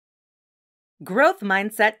Growth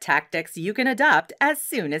mindset tactics you can adopt as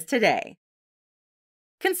soon as today.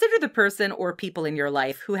 Consider the person or people in your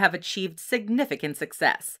life who have achieved significant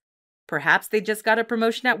success. Perhaps they just got a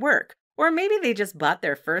promotion at work, or maybe they just bought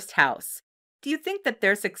their first house. Do you think that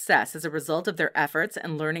their success is a result of their efforts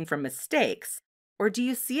and learning from mistakes, or do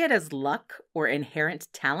you see it as luck or inherent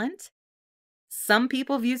talent? Some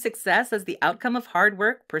people view success as the outcome of hard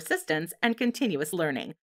work, persistence, and continuous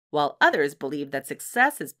learning, while others believe that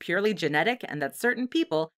success is purely genetic and that certain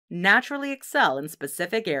people naturally excel in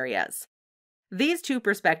specific areas. These two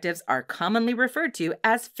perspectives are commonly referred to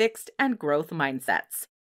as fixed and growth mindsets.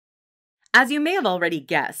 As you may have already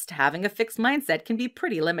guessed, having a fixed mindset can be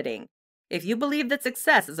pretty limiting. If you believe that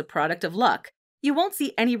success is a product of luck, you won't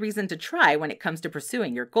see any reason to try when it comes to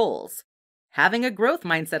pursuing your goals. Having a growth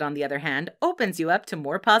mindset, on the other hand, opens you up to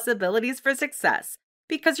more possibilities for success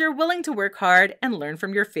because you're willing to work hard and learn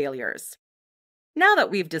from your failures. Now that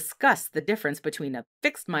we've discussed the difference between a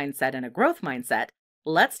fixed mindset and a growth mindset,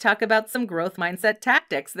 let's talk about some growth mindset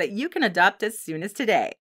tactics that you can adopt as soon as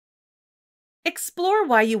today. Explore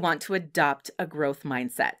why you want to adopt a growth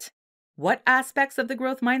mindset. What aspects of the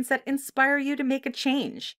growth mindset inspire you to make a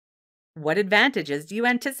change? What advantages do you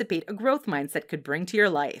anticipate a growth mindset could bring to your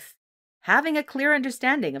life? Having a clear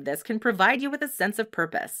understanding of this can provide you with a sense of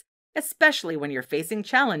purpose, especially when you're facing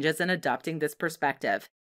challenges in adopting this perspective.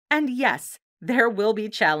 And yes, there will be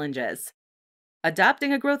challenges.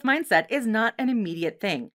 Adopting a growth mindset is not an immediate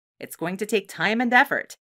thing. It's going to take time and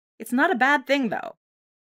effort. It's not a bad thing, though.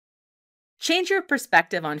 Change your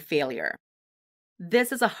perspective on failure.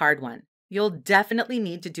 This is a hard one. You'll definitely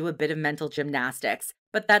need to do a bit of mental gymnastics,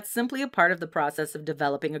 but that's simply a part of the process of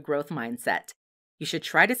developing a growth mindset. You should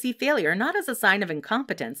try to see failure not as a sign of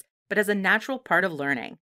incompetence, but as a natural part of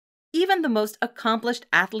learning. Even the most accomplished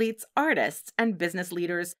athletes, artists, and business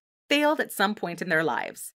leaders failed at some point in their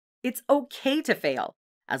lives. It's okay to fail,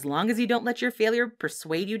 as long as you don't let your failure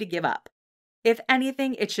persuade you to give up. If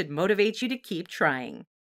anything, it should motivate you to keep trying.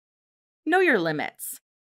 Know your limits.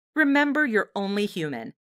 Remember, you're only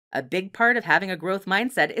human. A big part of having a growth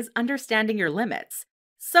mindset is understanding your limits.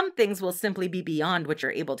 Some things will simply be beyond what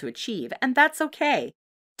you're able to achieve, and that's okay.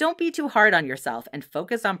 Don't be too hard on yourself and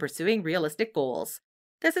focus on pursuing realistic goals.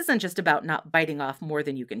 This isn't just about not biting off more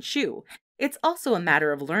than you can chew. It's also a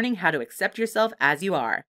matter of learning how to accept yourself as you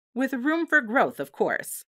are, with room for growth, of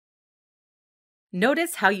course.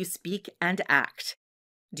 Notice how you speak and act.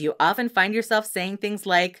 Do you often find yourself saying things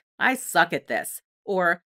like, "I suck at this,"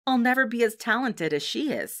 or "I'll never be as talented as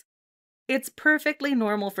she is"? It's perfectly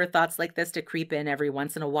normal for thoughts like this to creep in every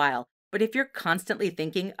once in a while, but if you're constantly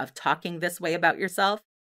thinking of talking this way about yourself,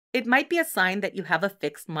 it might be a sign that you have a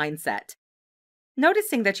fixed mindset.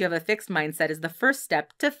 Noticing that you have a fixed mindset is the first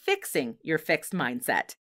step to fixing your fixed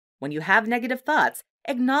mindset. When you have negative thoughts,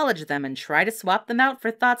 acknowledge them and try to swap them out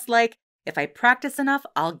for thoughts like, "If I practice enough,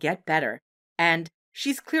 I'll get better," and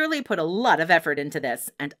 "She's clearly put a lot of effort into this,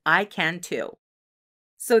 and I can too."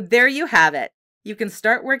 So there you have it. You can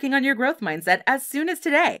start working on your growth mindset as soon as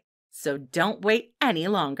today, so don't wait any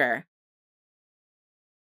longer.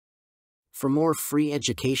 For more free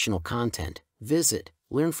educational content, visit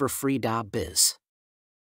learnforfree.biz.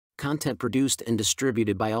 Content produced and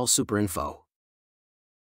distributed by AllSuperInfo.